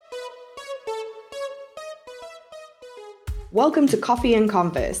Welcome to Coffee and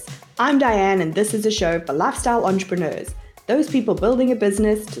Converse. I'm Diane, and this is a show for lifestyle entrepreneurs, those people building a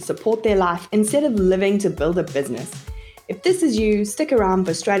business to support their life instead of living to build a business. If this is you, stick around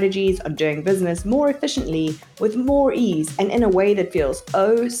for strategies on doing business more efficiently, with more ease, and in a way that feels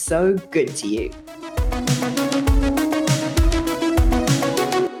oh so good to you.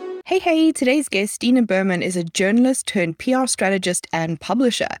 Hey, today's guest, Dina Berman, is a journalist turned PR strategist and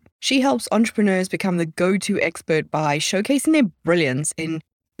publisher. She helps entrepreneurs become the go-to expert by showcasing their brilliance in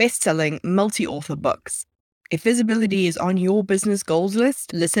best-selling multi-author books. If visibility is on your business goals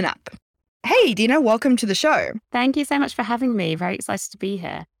list, listen up. Hey, Dina, welcome to the show. Thank you so much for having me. Very excited to be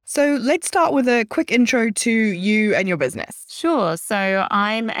here. So let's start with a quick intro to you and your business. Sure. So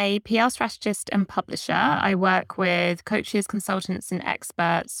I'm a PR strategist and publisher. I work with coaches, consultants, and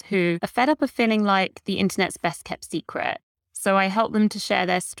experts who are fed up of feeling like the internet's best kept secret. So I help them to share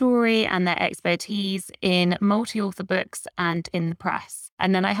their story and their expertise in multi-author books and in the press.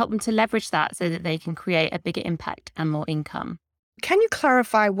 And then I help them to leverage that so that they can create a bigger impact and more income. Can you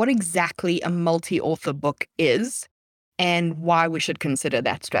clarify what exactly a multi-author book is and why we should consider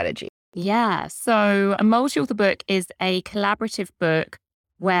that strategy? Yeah, so a multi-author book is a collaborative book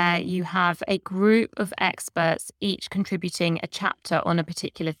where you have a group of experts, each contributing a chapter on a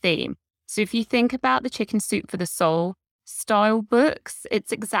particular theme. So if you think about the Chicken Soup for the Soul style books,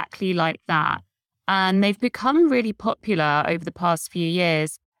 it's exactly like that. And they've become really popular over the past few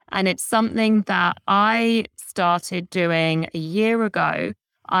years. And it's something that I started doing a year ago.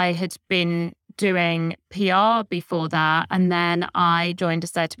 I had been doing PR before that. And then I joined a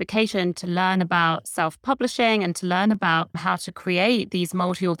certification to learn about self-publishing and to learn about how to create these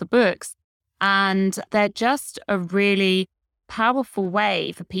multi-author books. And they're just a really powerful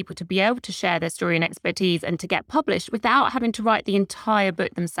way for people to be able to share their story and expertise and to get published without having to write the entire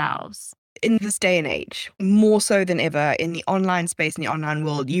book themselves. In this day and age, more so than ever in the online space, in the online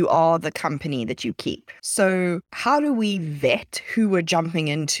world, you are the company that you keep. So how do we vet who we're jumping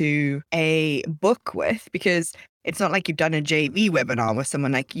into a book with? Because it's not like you've done a JV webinar with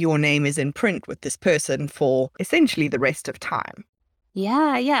someone, like your name is in print with this person for essentially the rest of time.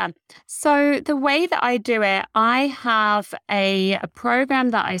 Yeah. So the way that I do it, I have a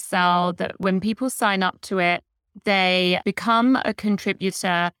program that I sell that when people sign up to it, they become a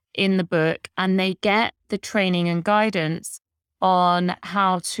contributor in the book and they get the training and guidance on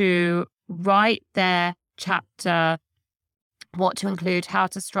how to write their chapter, what to include, how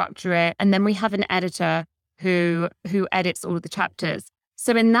to structure it. And then we have an editor who edits all of the chapters.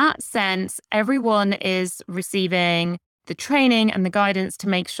 So in that sense, everyone is receiving the training and the guidance to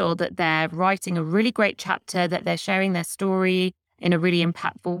make sure that they're writing a really great chapter, that they're sharing their story in a really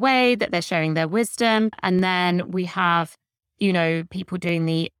impactful way, that they're sharing their wisdom. And then we have, people doing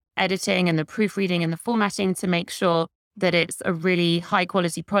the editing and the proofreading and the formatting to make sure that it's a really high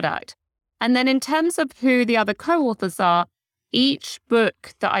quality product. And then in terms of who the other co-authors are, each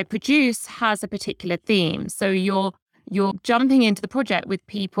book that I produce has a particular theme. So you're jumping into the project with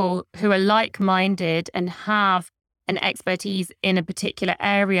people who are like-minded and have an expertise in a particular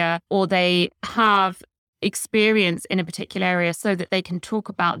area, or they have experience in a particular area so that they can talk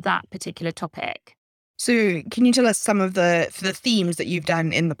about that particular topic. So can you tell us some of the themes that you've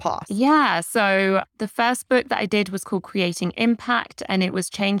done in the past? Yeah. So the first book that I did was called Creating Impact, and it was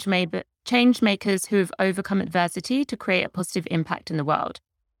change makers who have overcome adversity to create a positive impact in the world.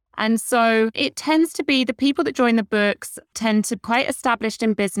 And so it tends to be the people that join the books tend to be quite established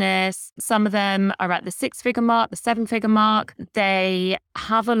in business. Some of them are at the 6-figure mark, the 7-figure mark. They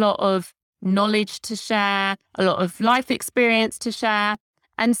have a lot of knowledge to share, a lot of life experience to share.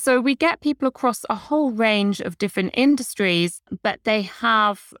 And so we get people across a whole range of different industries, but they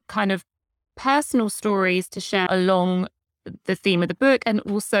have kind of personal stories to share along the theme of the book and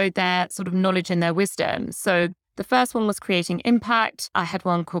also their sort of knowledge and their wisdom. So the first one was Creating Impact. I had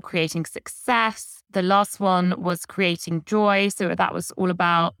one called Creating Success. The last one was Creating Joy. So that was all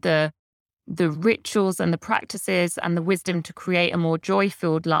about the rituals and the practices and the wisdom to create a more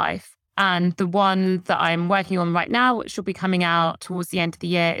joy-filled life. And the one that I'm working on right now, which will be coming out towards the end of the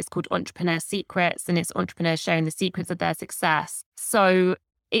year, is called Entrepreneur Secrets, and it's entrepreneurs sharing the secrets of their success. So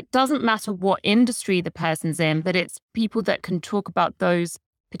it doesn't matter what industry the person's in, but it's people that can talk about those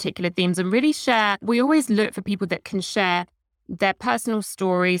particular themes and really share. We always look for people that can share their personal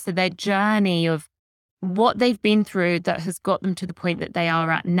stories, so their journey of what they've been through that has got them to the point that they are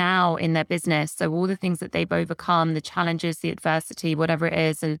at now in their business. So all the things that they've overcome, the challenges, the adversity, whatever it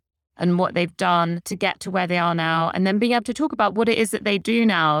is, and what they've done to get to where they are now. And then being able to talk about what it is that they do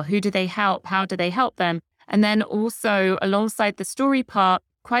now, who do they help, how do they help them? And then also alongside the story part,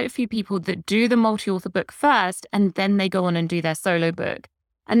 quite a few people that do the multi-author book first, and then they go on and do their solo book.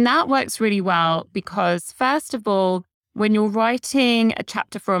 And that works really well because, first of all, when you're writing a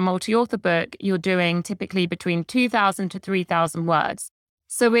chapter for a multi-author book, you're doing typically between 2,000 to 3,000 words.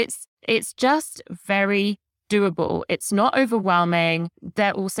 So it's just very doable. It's not overwhelming.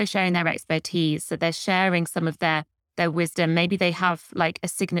 They're also sharing their expertise. So they're sharing some of their wisdom. Maybe they have like a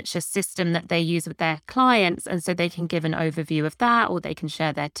signature system that they use with their clients. And so they can give an overview of that, or they can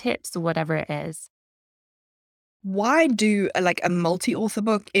share their tips or whatever it is. Why do like a multi-author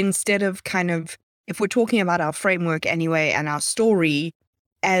book instead of kind of, if we're talking about our framework anyway and our story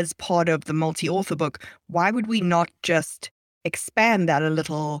as part of the multi-author book, why would we not just expand that a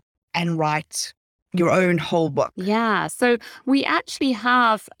little and write your own whole book? Yeah. So we actually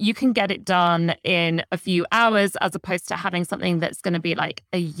have, you can get it done in a few hours as opposed to having something that's going to be like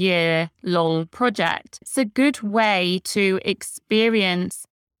a year-long project. It's a good way to experience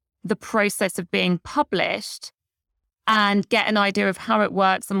the process of being published and get an idea of how it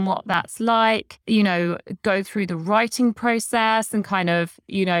works and what that's like, go through the writing process and kind of,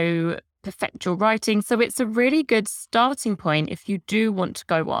 perfect your writing. So it's a really good starting point if you do want to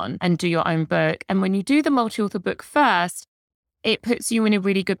go on and do your own book. And when you do the multi-author book first, it puts you in a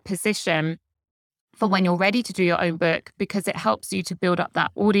really good position for when you're ready to do your own book, because it helps you to build up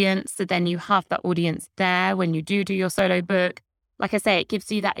that audience. So then you have that audience there when you do your solo book. Like I say, it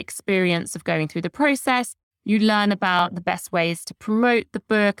gives you that experience of going through the process. You learn about the best ways to promote the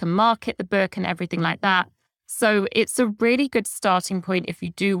book and market the book and everything like that. So it's a really good starting point if you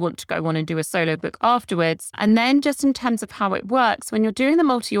do want to go on and do a solo book afterwards. And then just in terms of how it works, when you're doing the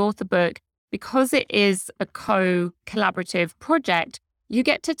multi-author book, because it is a co-collaborative project, you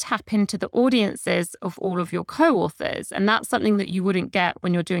get to tap into the audiences of all of your co-authors. And that's something that you wouldn't get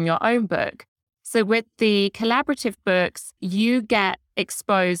when you're doing your own book. So with the collaborative books, you get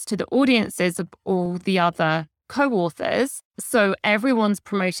exposed to the audiences of all the other co-authors. So everyone's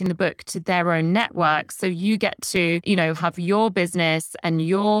promoting the book to their own network. So you get to, have your business and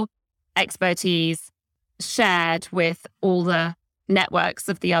your expertise shared with all the networks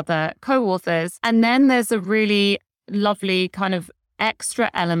of the other co-authors. And then there's a really lovely kind of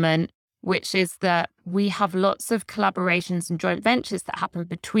extra element, which is that we have lots of collaborations and joint ventures that happen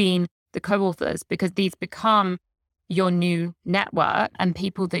between the co-authors, because these become your new network and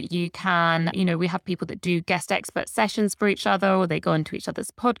people that you can, we have people that do guest expert sessions for each other, or they go into each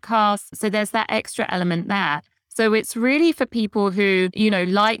other's podcasts. So there's that extra element there. So it's really for people who,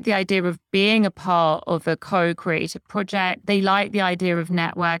 like the idea of being a part of a co-creative project. They like the idea of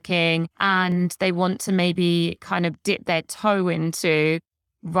networking, and they want to maybe kind of dip their toe into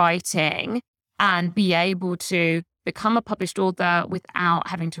writing and be able to become a published author without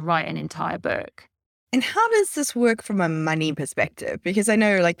having to write an entire book. And how does this work from a money perspective? Because I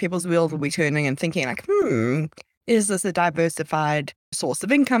know like people's wheels will be turning and thinking like, is this a diversified source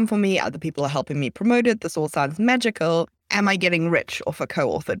of income for me? Other people are helping me promote it. This all sounds magical. Am I getting rich off a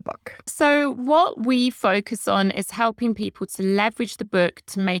co-authored book? So what we focus on is helping people to leverage the book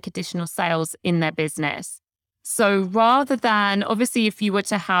to make additional sales in their business. So rather than, obviously, if you were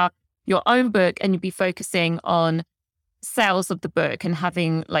to have your own book and you'd be focusing on sales of the book and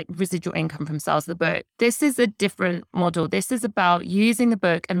having like residual income from sales of the book, this is a different model. This is about using the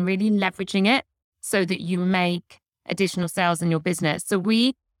book and really leveraging it so that you make additional sales in your business. So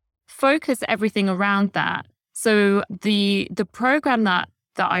we focus everything around that. So the program that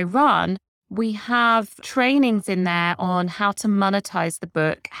I run, we have trainings in there on how to monetize the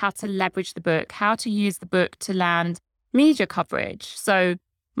book, how to leverage the book, how to use the book to land media coverage. So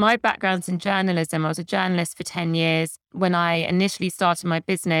my background's in journalism. I was a journalist for 10 years. When I initially started my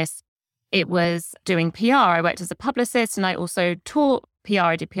business, it was doing PR. I worked as a publicist, and I also taught PR.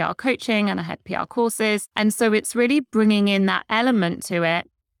 I did PR coaching and I had PR courses. And so it's really bringing in that element to it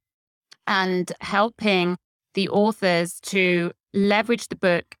and helping the authors to leverage the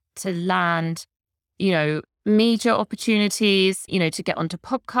book to land, media opportunities, to get onto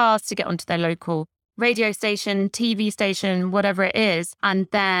podcasts, to get onto their local radio station, TV station, whatever it is, and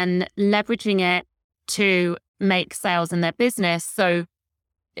then leveraging it to make sales in their business. So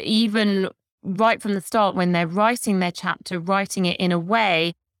even right from the start, when they're writing their chapter, writing it in a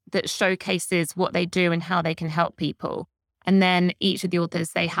way that showcases what they do and how they can help people. And then each of the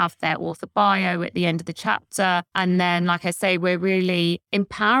authors, they have their author bio at the end of the chapter. And then, like I say, we're really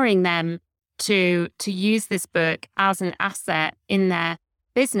empowering them to use this book as an asset in their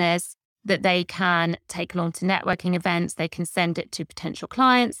business that they can take along to networking events. They can send it to potential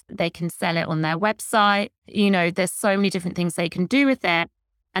clients. They can sell it on their website. There's so many different things they can do with it.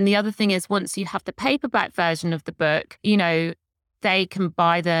 And the other thing is, once you have the paperback version of the book, they can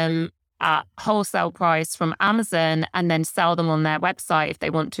buy them at wholesale price from Amazon and then sell them on their website if they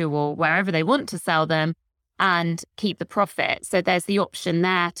want to, or wherever they want to sell them, and keep the profit. So there's the option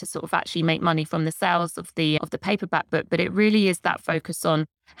there to sort of actually make money from the sales of the paperback book. But it really is that focus on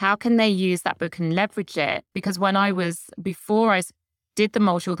how can they use that book and leverage it? Because before I did the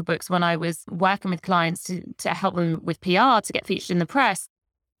multi-author books, when I was working with clients to help them with PR, to get featured in the press,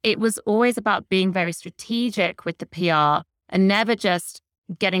 it was always about being very strategic with the PR and never just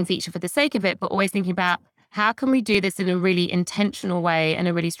getting featured for the sake of it, but always thinking about how can we do this in a really intentional way and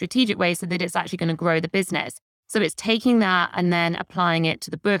a really strategic way so that it's actually going to grow the business. So it's taking that and then applying it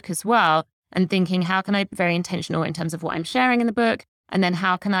to the book as well and thinking, how can I be very intentional in terms of what I'm sharing in the book? And then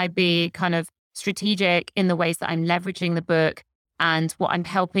how can I be kind of strategic in the ways that I'm leveraging the book and what I'm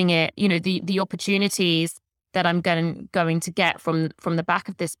helping it, the opportunities that I'm going to get from the back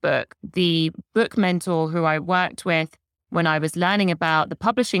of this book. The book mentor who I worked with when I was learning about the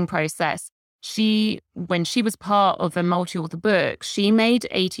publishing process, when she was part of a multi-author book, she made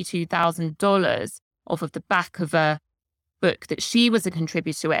 $82,000 off of the back of a book that she was a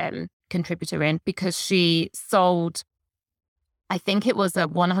contributor in because she sold, I think it was a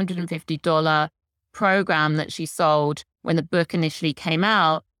 $150 program that she sold when the book initially came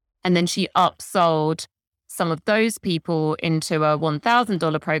out. And then she upsold some of those people into a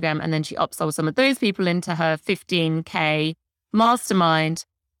 $1,000 program. And then she upsold some of those people into her $15K mastermind.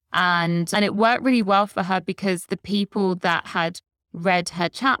 And it worked really well for her because the people that had read her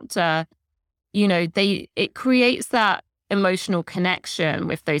chapter, it creates that emotional connection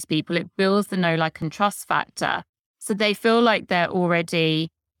with those people. It builds the know, like, and trust factor. So they feel like they're already,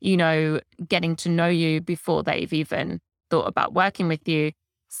 getting to know you before they've even thought about working with you.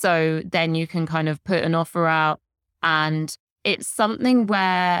 So then you can kind of put an offer out, and it's something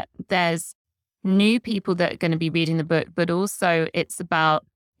where there's new people that are going to be reading the book, but also it's about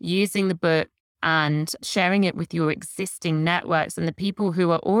using the book and sharing it with your existing networks and the people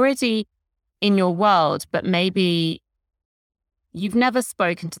who are already in your world, but maybe you've never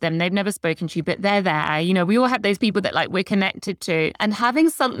spoken to them, they've never spoken to you, but they're there. We all have those people that, like, we're connected to, and having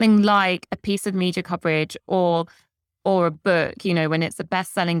something like a piece of media coverage or a book, when it's a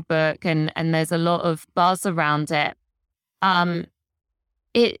best-selling book and there's a lot of buzz around it,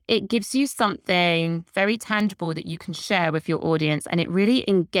 it gives you something very tangible that you can share with your audience, and it really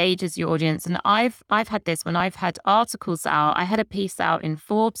engages your audience. And I've had this when I've had articles out. I had a piece out in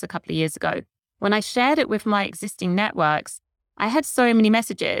Forbes a couple of years ago. When I shared it with my existing networks, I had so many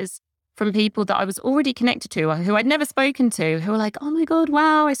messages from people that I was already connected to, or who I'd never spoken to, who were like, oh my God,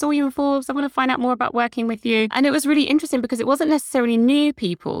 wow, I saw you in Forbes. I want to find out more about working with you. And it was really interesting because it wasn't necessarily new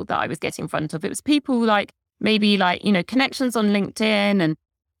people that I was getting in front of. It was people like maybe connections on LinkedIn and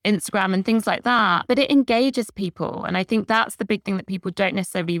Instagram and things like that. But it engages people. And I think that's the big thing that people don't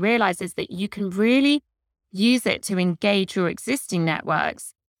necessarily realize, is that you can really use it to engage your existing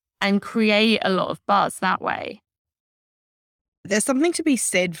networks and create a lot of buzz that way. There's something to be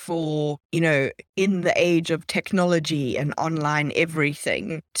said for, in the age of technology and online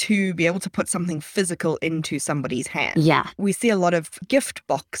everything, to be able to put something physical into somebody's hand. Yeah. We see a lot of gift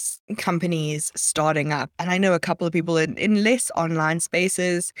box companies starting up. And I know a couple of people in less online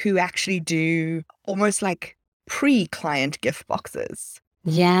spaces who actually do almost like pre-client gift boxes.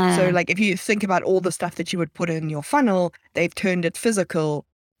 Yeah. So like if you think about all the stuff that you would put in your funnel, they've turned it physical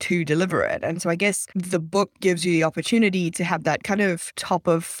to deliver it. And so I guess the book gives you the opportunity to have that kind of top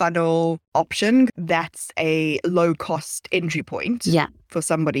of funnel option. That's a low cost entry point for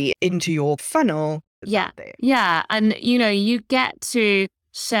somebody into your funnel. Yeah. Yeah. And, you get to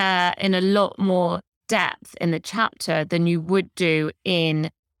share in a lot more depth in the chapter than you would do in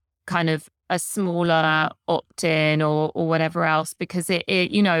kind of a smaller opt-in or whatever else, because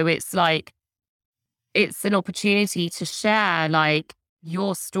it's like, it's an opportunity to share like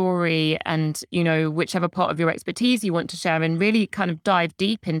your story and, whichever part of your expertise you want to share, and really kind of dive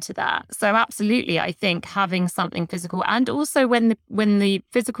deep into that. So absolutely, I think having something physical, and also when the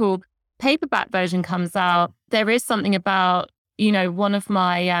physical paperback version comes out, there is something about, one of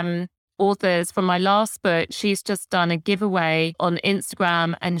my authors from my last book, she's just done a giveaway on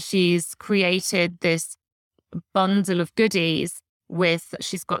Instagram, and she's created this bundle of goodies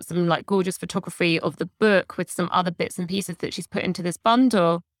she's got some like gorgeous photography of the book with some other bits and pieces that she's put into this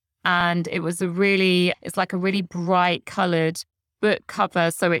bundle. And it's like a really bright colored book cover.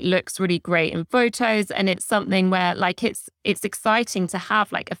 So it looks really great in photos. And it's something where like, it's exciting to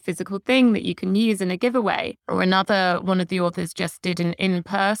have like a physical thing that you can use in a giveaway. Or one of the authors just did an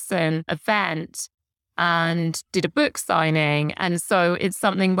in-person event and did a book signing. And so it's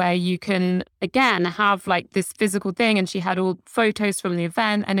something where you can, again, have like this physical thing. And she had all photos from the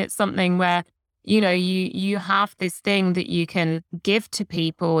event. And it's something where, you have this thing that you can give to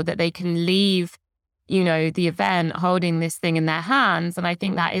people, that they can leave, the event holding this thing in their hands. And I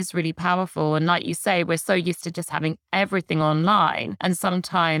think that is really powerful. And like you say, we're so used to just having everything online. And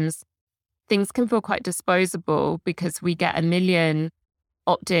sometimes things can feel quite disposable because we get a million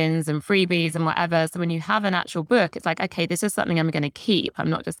opt-ins and freebies and whatever. So when you have an actual book, it's like, okay, this is something I'm going to keep. I'm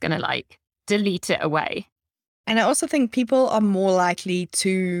not just going to like delete it away. And I also think people are more likely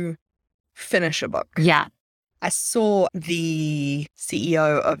to finish a book. Yeah. I saw the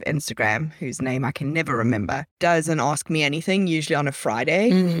CEO of Instagram, whose name I can never remember, does an Ask Me Anything, usually on a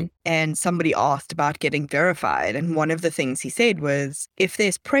Friday. And somebody asked about getting verified. And one of the things he said was, if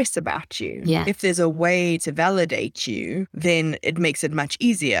there's press about you, if there's a way to validate you, then it makes it much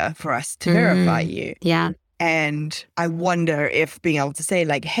easier for us to verify you. Yeah. And I wonder if being able to say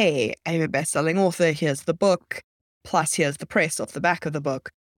like, hey, I'm a best-selling author, here's the book, plus here's the press off the back of the book,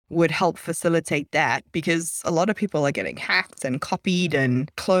 would help facilitate that, because a lot of people are getting hacked and copied and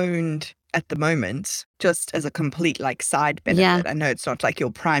cloned at the moment, just as a complete like side benefit. Yeah. I know it's not like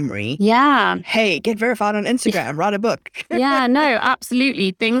your primary. Yeah. Hey, get verified on Instagram, write a book. Yeah, no,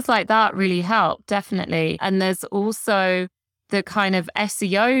 absolutely. Things like that really help, definitely. And there's also the kind of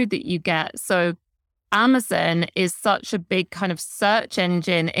SEO that you get. So Amazon is such a big kind of search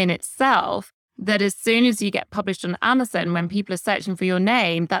engine in itself that as soon as you get published on Amazon, when people are searching for your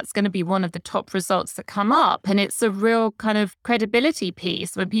name, that's going to be one of the top results that come up. And it's a real kind of credibility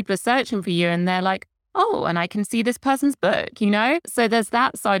piece when people are searching for you and they're like, oh, and I can see this person's book, So there's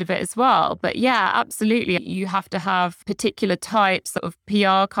that side of it as well. But yeah, absolutely. You have to have particular types of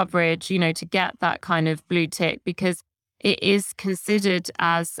PR coverage, to get that kind of blue tick, because it is considered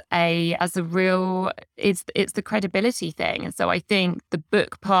as a real, it's the credibility thing. And so I think the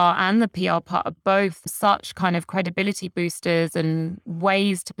book part and the PR part are both such kind of credibility boosters and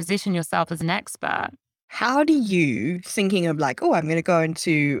ways to position yourself as an expert. How do you, thinking of like, oh, I'm going to go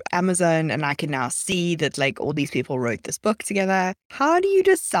into Amazon and I can now see that like all these people wrote this book together. How do you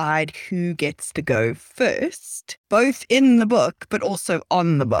decide who gets to go first, both in the book, but also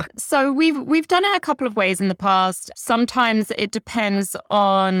on the book? So we've done it a couple of ways in the past. Sometimes it depends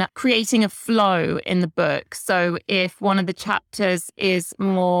on creating a flow in the book. So if one of the chapters is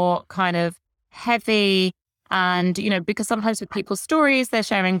more kind of heavy, and, because sometimes with people's stories, they're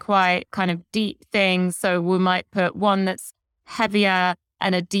sharing quite kind of deep things. So we might put one that's heavier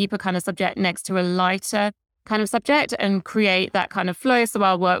and a deeper kind of subject next to a lighter kind of subject and create that kind of flow. So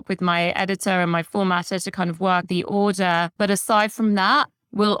I'll work with my editor and my formatter to kind of work the order. But aside from that,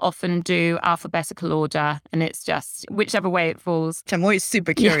 we'll often do alphabetical order, and it's just whichever way it falls. I'm always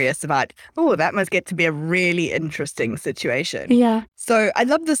super curious about, oh, that must get to be a really interesting situation. Yeah. So I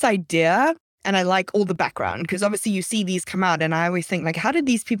love this idea. And I like all the background, because obviously you see these come out and I always think like, how did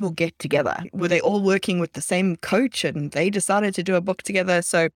these people get together? Were they all working with the same coach and they decided to do a book together?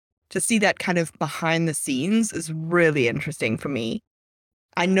 So to see that kind of behind the scenes is really interesting for me.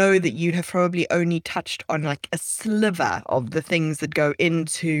 I know that you have probably only touched on like a sliver of the things that go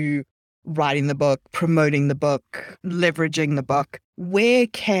into writing the book, promoting the book, leveraging the book. Where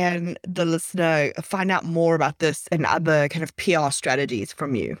can the listener find out more about this and other kind of PR strategies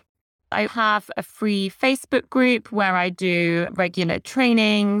from you? I have a free Facebook group where I do regular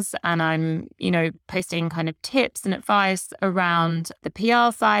trainings and I'm, posting kind of tips and advice around the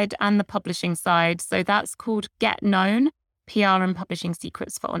PR side and the publishing side. So that's called Get Known, PR and Publishing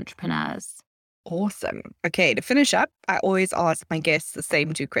Secrets for Entrepreneurs. Awesome. Okay, to finish up, I always ask my guests the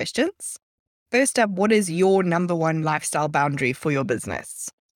same two questions. First up, what is your number one lifestyle boundary for your business?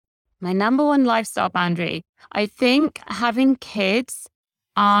 My number one lifestyle boundary, I think having kids,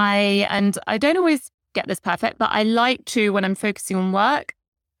 I don't always get this perfect, but I like to, when I'm focusing on work,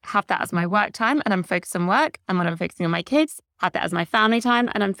 have that as my work time and I'm focused on work. And when I'm focusing on my kids, have that as my family time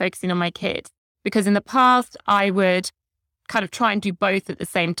and I'm focusing on my kids. Because in the past, I would kind of try and do both at the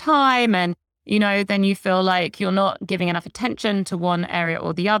same time. And, then you feel like you're not giving enough attention to one area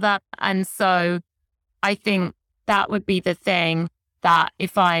or the other. And so I think that would be the thing, that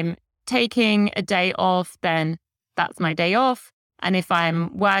if I'm taking a day off, then that's my day off. And if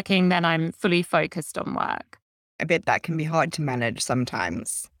I'm working, then I'm fully focused on work. I bet that can be hard to manage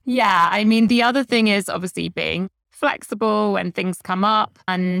sometimes. Yeah. I mean, the other thing is obviously being flexible when things come up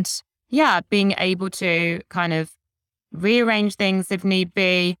and being able to kind of rearrange things if need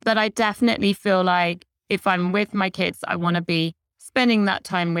be. But I definitely feel like if I'm with my kids, I want to be spending that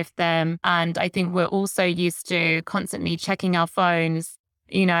time with them. And I think we're also used to constantly checking our phones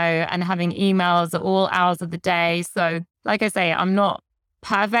and having emails at all hours of the day. So like I say, I'm not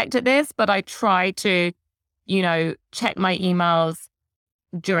perfect at this, but I try to, check my emails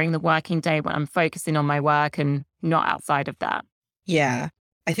during the working day when I'm focusing on my work and not outside of that. Yeah.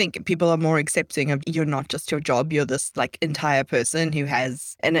 I think people are more accepting of you're not just your job, you're this like entire person who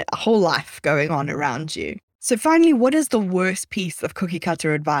has a whole life going on around you. So finally, what is the worst piece of cookie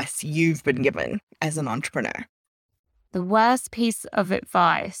cutter advice you've been given as an entrepreneur? The worst piece of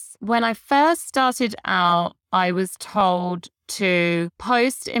advice. When I first started out, I was told to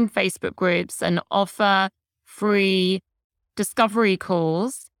post in Facebook groups and offer free discovery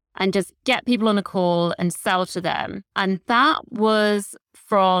calls and just get people on a call and sell to them. And that was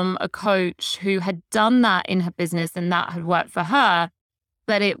from a coach who had done that in her business and that had worked for her.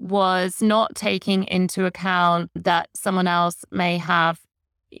 But it was not taking into account that someone else may have,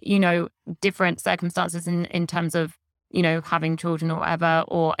 different circumstances in terms of, having children or whatever,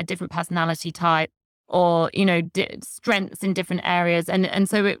 or a different personality type, or, strengths in different areas. And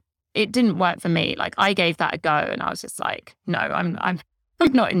so it didn't work for me. Like I gave that a go and I was just like, no, I'm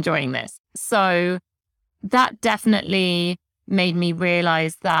not enjoying this. So that definitely made me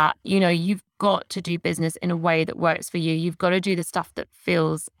realize that, you've got to do business in a way that works for you. You've got to do the stuff that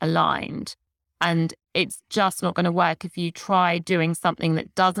feels aligned. And it's just not going to work if you try doing something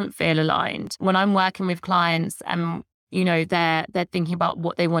that doesn't feel aligned. When I'm working with clients and, they're thinking about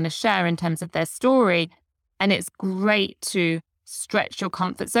what they want to share in terms of their story, and it's great to stretch your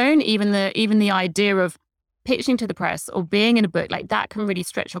comfort zone. Even the idea of pitching to the press or being in a book, like that can really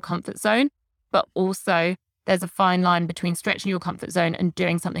stretch your comfort zone. But also there's a fine line between stretching your comfort zone and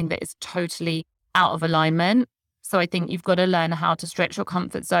doing something that is totally out of alignment. So I think you've got to learn how to stretch your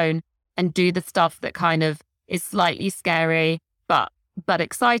comfort zone and do the stuff that kind of is slightly scary, but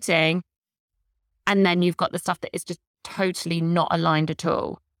exciting. And then you've got the stuff that is just totally not aligned at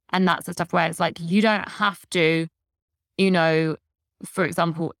all. And that's the stuff where it's like, you don't have to, for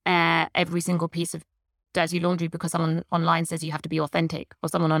example, air every single piece of dirty laundry because someone online says you have to be authentic or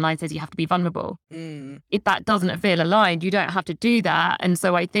someone online says you have to be vulnerable. If that doesn't feel aligned, you don't have to do that. And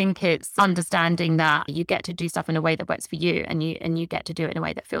so I think it's understanding that you get to do stuff in a way that works for you and you get to do it in a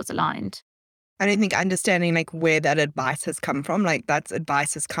way that feels aligned. And I think understanding like where that advice has come from, like that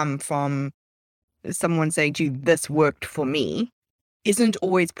advice has come from someone saying to you, this worked for me, isn't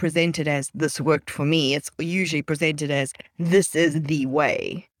always presented as this worked for me. It's usually presented as this is the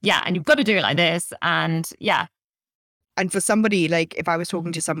way. Yeah. And you've got to do it like this. And yeah. And for somebody, like if I was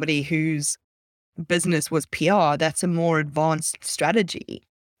talking to somebody whose business was PR, that's a more advanced strategy.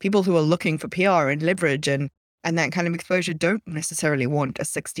 People who are looking for PR and leverage and that kind of exposure don't necessarily want a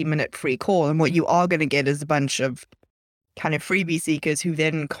 60-minute free call. And what you are going to get is a bunch of kind of freebie seekers who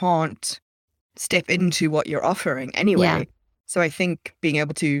then can't step into what you're offering anyway. Yeah. So I think being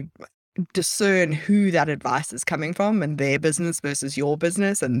able to discern who that advice is coming from and their business versus your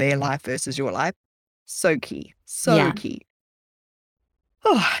business and their life versus your life, so key. So key.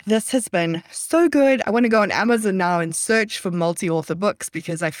 Oh, this has been so good. I want to go on Amazon now and search for multi-author books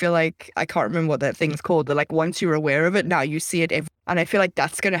because I feel like I can't remember what that thing's called. But like once you're aware of it, now you see it and I feel like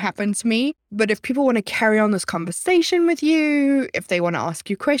that's going to happen to me. But if people want to carry on this conversation with you, if they want to ask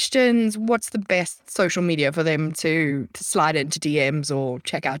you questions, what's the best social media for them to slide into DMs or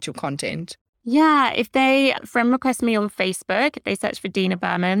check out your content? Yeah, if they friend request me on Facebook, if they search for Dina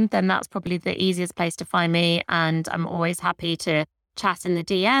Berman, then that's probably the easiest place to find me. And I'm always happy to chat in the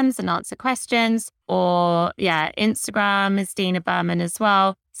DMs and answer questions. Or Instagram is Dina Berman as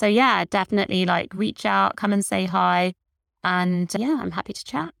well. So definitely like reach out, come and say hi. And I'm happy to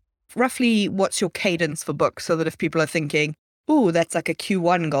chat. Roughly, what's your cadence for books so that if people are thinking, oh, that's like a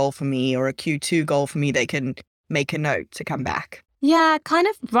Q1 goal for me or a Q2 goal for me, they can make a note to come back? Yeah, kind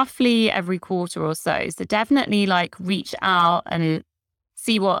of roughly every quarter or so. So definitely like reach out and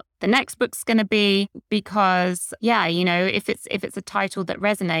see what the next book's going to be, because if it's a title that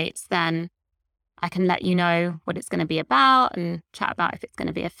resonates, then I can let you know what it's going to be about and chat about if it's going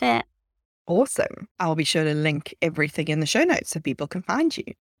to be a fit. Awesome. I'll be sure to link everything in the show notes so people can find you.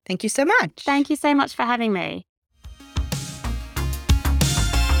 Thank you so much. Thank you so much for having me.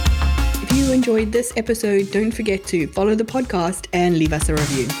 If you enjoyed this episode, don't forget to follow the podcast and leave us a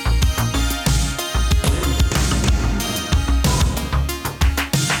review.